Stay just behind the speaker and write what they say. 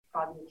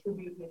saw the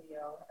tribute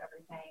video and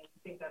everything. I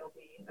think that'll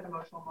be an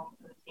emotional moment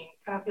for the team.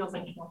 Kind of feels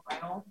like it's more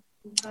final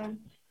this time.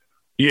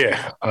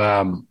 Yeah.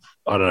 I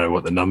don't know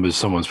what the numbers,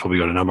 someone's probably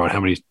got a number on how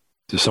many,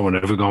 has someone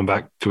ever gone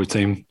back to a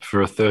team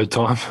for a third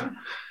time?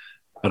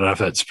 I don't know if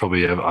that's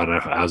probably, I don't know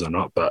if it has or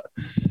not, but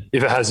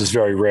if it has, it's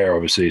very rare,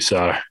 obviously.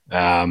 So,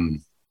 yeah,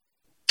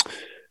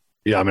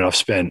 I mean, I've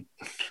spent,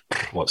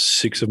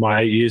 6 of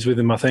my 8 years with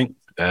him, I think.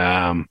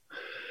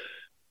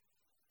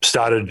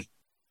 Started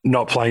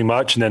not playing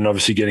much and then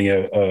obviously getting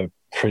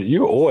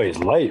you're always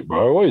late,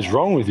 bro. What is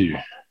wrong with you?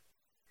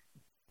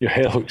 Your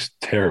hair looks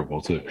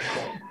terrible too.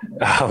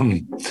 That's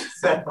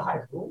why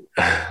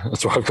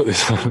I put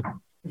this on.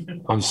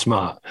 I'm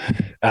smart.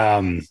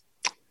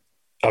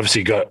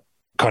 Obviously got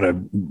kind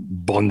of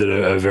bonded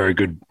a very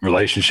good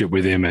relationship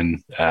with him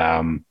and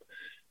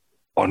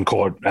on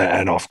court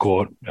and off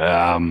court.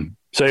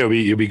 So it'll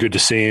be good to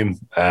see him.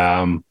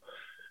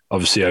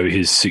 Obviously over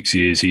his 6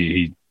 years,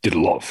 he did a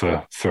lot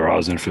for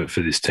us and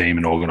for this team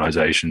and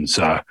organisation.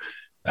 So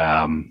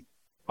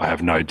I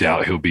have no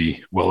doubt he'll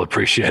be well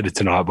appreciated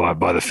tonight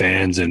by the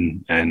fans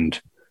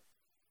and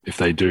if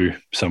they do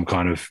some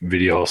kind of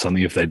video or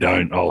something, if they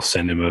don't, I'll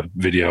send him a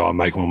video. I'll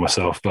make one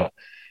myself. But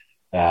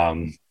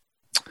obviously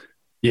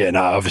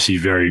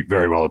very,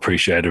 very well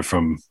appreciated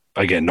from,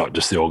 again, not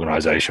just the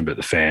organisation, but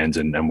the fans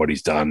and what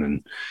he's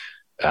done.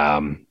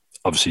 And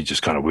obviously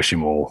just kind of wish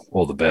him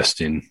all the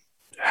best in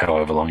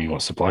however long he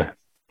wants to play.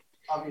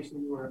 Obviously,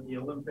 you were in the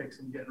Olympics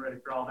and getting ready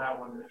for all that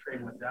when the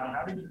trade went down.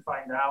 How did you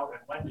find out, and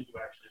when did you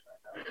actually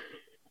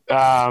find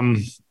out?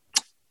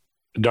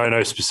 Don't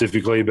know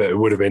specifically, but it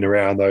would have been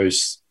around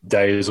those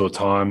days or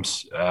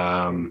times.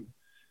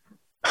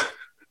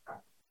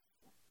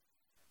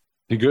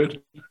 You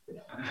good?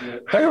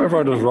 How come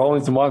everyone just roll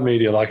into my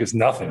media like it's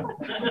nothing?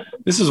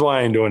 This is why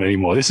I ain't doing it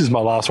anymore. This is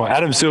my last one.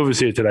 Adam Silver's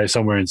here today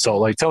somewhere in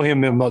Salt Lake. Tell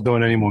him I'm not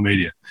doing any more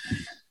media.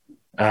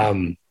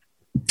 I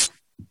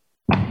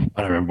don't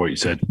remember what you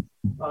said.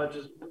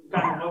 Just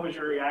kind of what was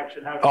your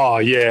reaction?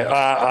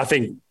 I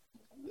think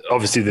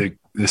obviously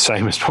the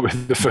same as probably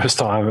the first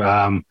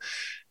time.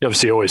 You're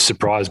obviously always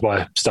surprised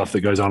by stuff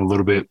that goes on a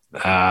little bit.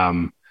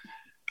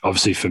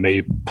 Obviously for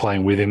me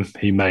playing with him,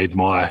 he made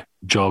my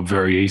job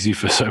very easy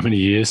for so many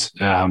years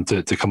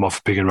to come off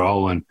a pick and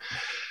roll and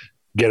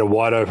get a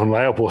wide open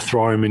layup or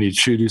throw him and he'd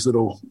shoot his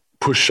little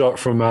push shot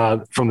from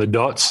the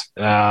dots.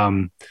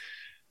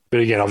 But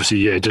again,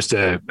 obviously, just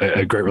a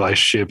great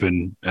relationship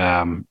and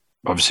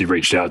obviously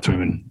reached out to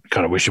him and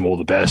kind of wish him all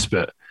the best.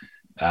 But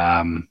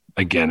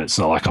again, it's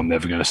not like I'm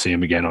never going to see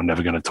him again. I'm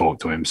never going to talk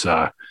to him.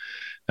 So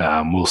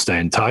we'll stay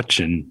in touch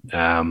and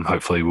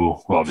hopefully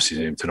we'll obviously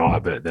see him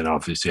tonight. But then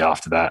obviously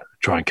after that,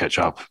 try and catch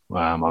up,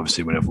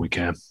 obviously whenever we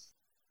can.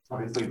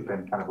 Obviously, it's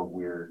been kind of a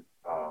weird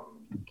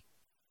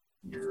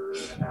year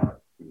and a half,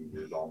 2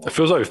 years almost. It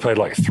feels like we've played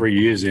like 3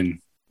 years in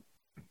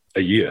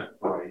a year.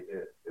 Right.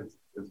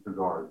 It's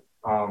bizarre.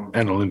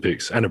 And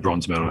Olympics and a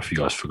bronze medal, if you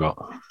guys forgot.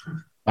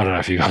 I don't know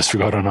if you guys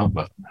forgot or not,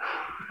 but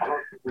I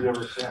don't think we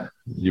ever can.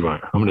 You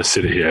won't. I'm going to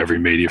sit here every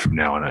media from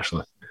now on,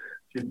 actually.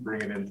 Keep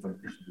bringing in some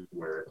pieces to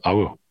wear it. I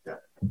will. Yeah.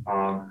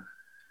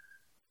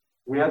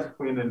 We asked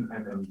Quinn and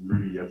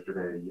Rudy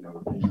yesterday,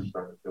 things are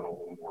starting to feel a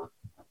little more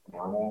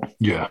normal.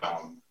 Yeah.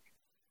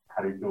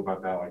 How do you feel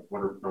about that? Like, what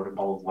are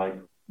protocols like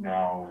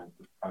now?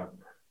 Kind of,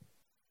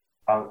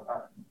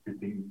 are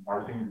things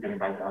getting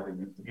back to how they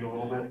used to be a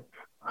little bit?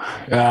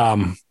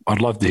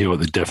 I'd love to hear what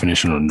the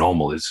definition of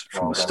normal is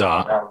from the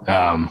start.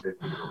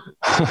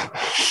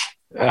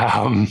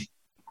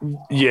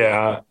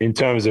 In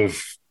terms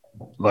of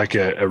like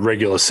a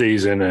regular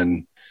season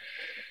and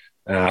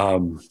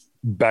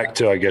back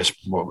to, I guess,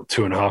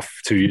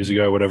 2 years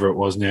ago, whatever it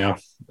was now.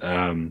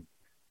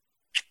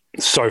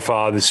 So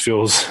far, this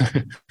feels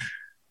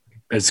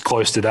as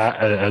close to that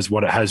as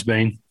what it has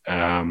been.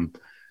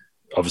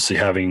 Obviously,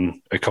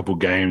 having a couple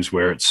games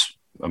where it's,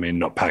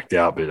 not packed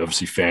out, but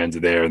obviously fans are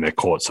there and they're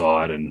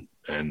courtside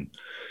and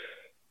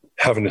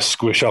having to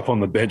squish up on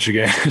the bench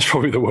again is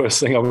probably the worst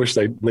thing. I wish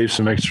they'd leave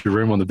some extra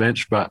room on the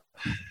bench. But,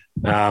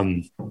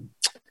 I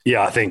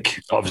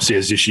think obviously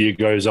as this year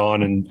goes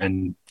on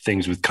and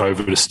things with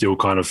COVID are still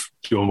kind of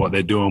doing what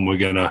they're doing,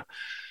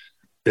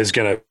 there's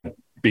going to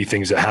be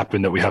things that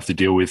happen that we have to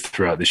deal with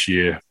throughout this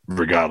year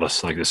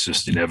regardless. Like it's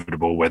just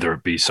inevitable, whether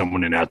it be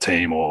someone in our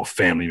team or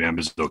family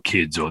members or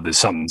kids, or there's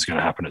something's going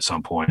to happen at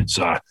some point.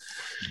 So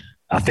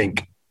I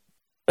think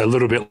a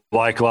little bit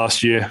like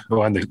last year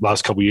or in the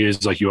last couple of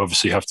years, like you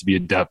obviously have to be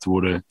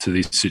adaptable to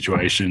these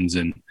situations,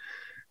 and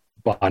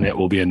Barnett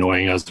will be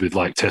annoying us with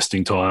like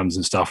testing times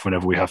and stuff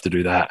whenever we have to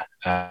do that,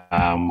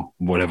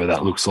 whatever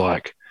that looks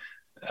like.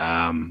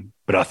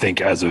 But I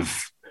think as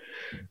of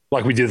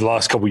like we did the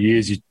last couple of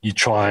years, you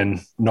try and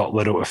not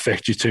let it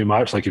affect you too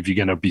much. Like if you're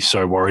going to be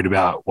so worried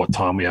about what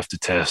time we have to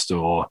test,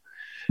 or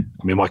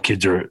my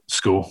kids are at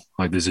school,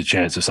 like there's a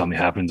chance that something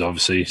happens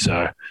obviously.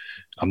 So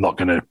I'm not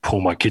going to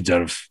pull my kids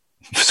out of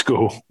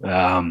school.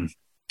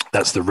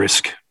 That's the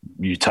risk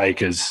you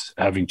take as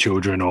having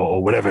children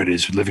or whatever it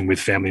is, living with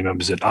family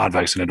members that aren't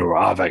vaccinated or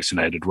are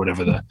vaccinated,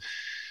 whatever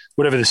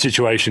the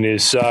situation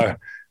is. So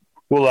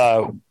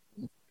we'll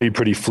be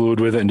pretty fluid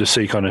with it and just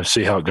see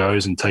how it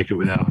goes and take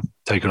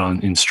it on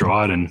in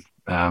stride. And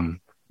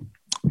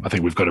I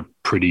think we've got a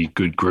pretty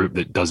good group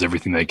that does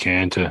everything they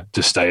can to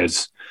stay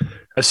as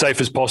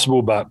safe as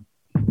possible. But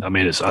I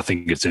mean, I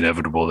think it's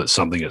inevitable that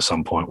something at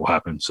some point will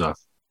happen. So,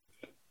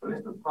 what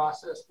is the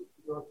process that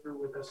you go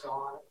through with us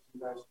on?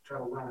 You guys try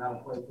to learn how to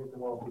play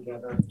pickleball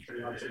together.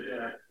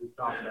 We've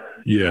talked about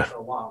it for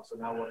a while. So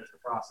now, what is the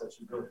process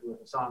you go through with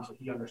Hassan so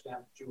he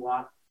understands what you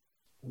want?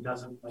 He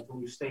doesn't, like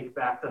when you stake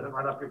back, doesn't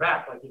run up your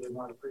back like he did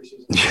one of the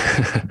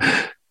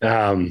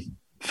preseason.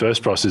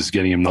 First process is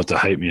getting him not to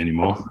hate me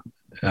anymore.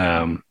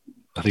 I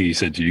think he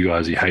said to you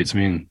guys he hates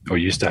me or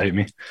used to hate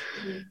me,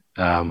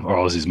 or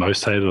I was his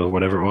most hated or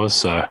whatever it was.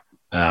 So,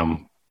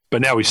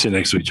 but now we sit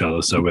next to each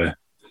other, so we're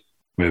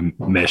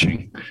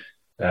meshing.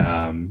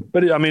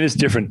 But I mean, it's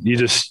different.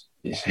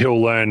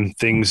 He'll learn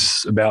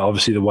things about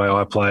obviously the way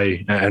I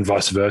play and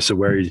vice versa,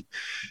 where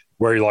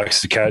he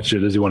likes to catch it.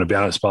 Does he want to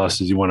bounce pass?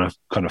 Does he want to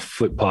kind of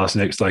flip pass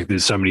next? Like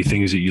there's so many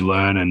things that you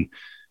learn. And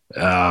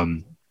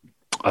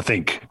I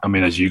think, I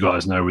mean, as you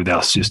guys know, with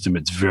our system,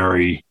 it's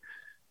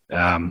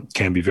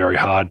can be very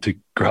hard to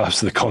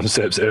grasp the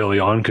concepts early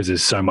on because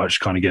there's so much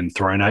kind of getting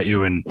thrown at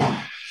you. And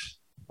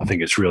I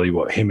think it's really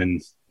what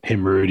him,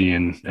 Rudy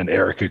and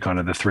Eric are kind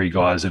of the three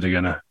guys that are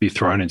going to be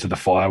thrown into the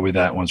fire with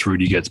that once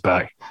Rudy gets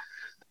back.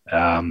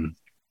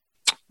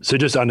 So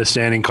just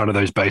understanding kind of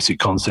those basic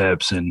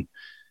concepts. And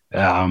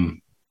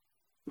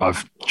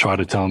I've tried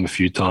to tell him a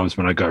few times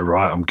when I go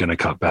right, I'm going to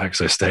cut back,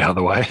 so stay out of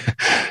the way.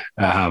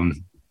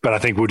 But I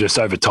think we'll just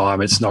over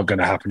time, it's not going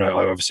to happen. I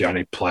obviously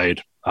only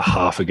played a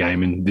half a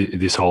game in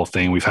this whole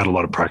thing. We've had a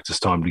lot of practice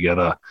time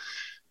together.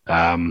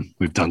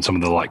 We've done some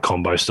of the like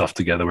combo stuff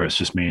together where it's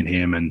just me and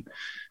him. And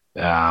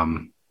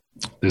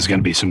there's going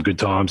to be some good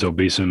times. There'll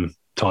be some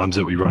times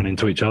that we run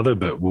into each other,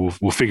 but we'll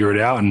figure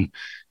it out. And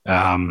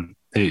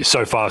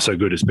so far, so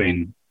good.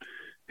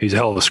 He's a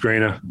hell of a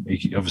screener.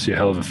 He's obviously a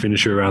hell of a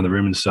finisher around the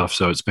rim and stuff.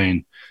 So it's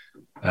been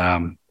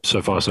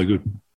so far, so good.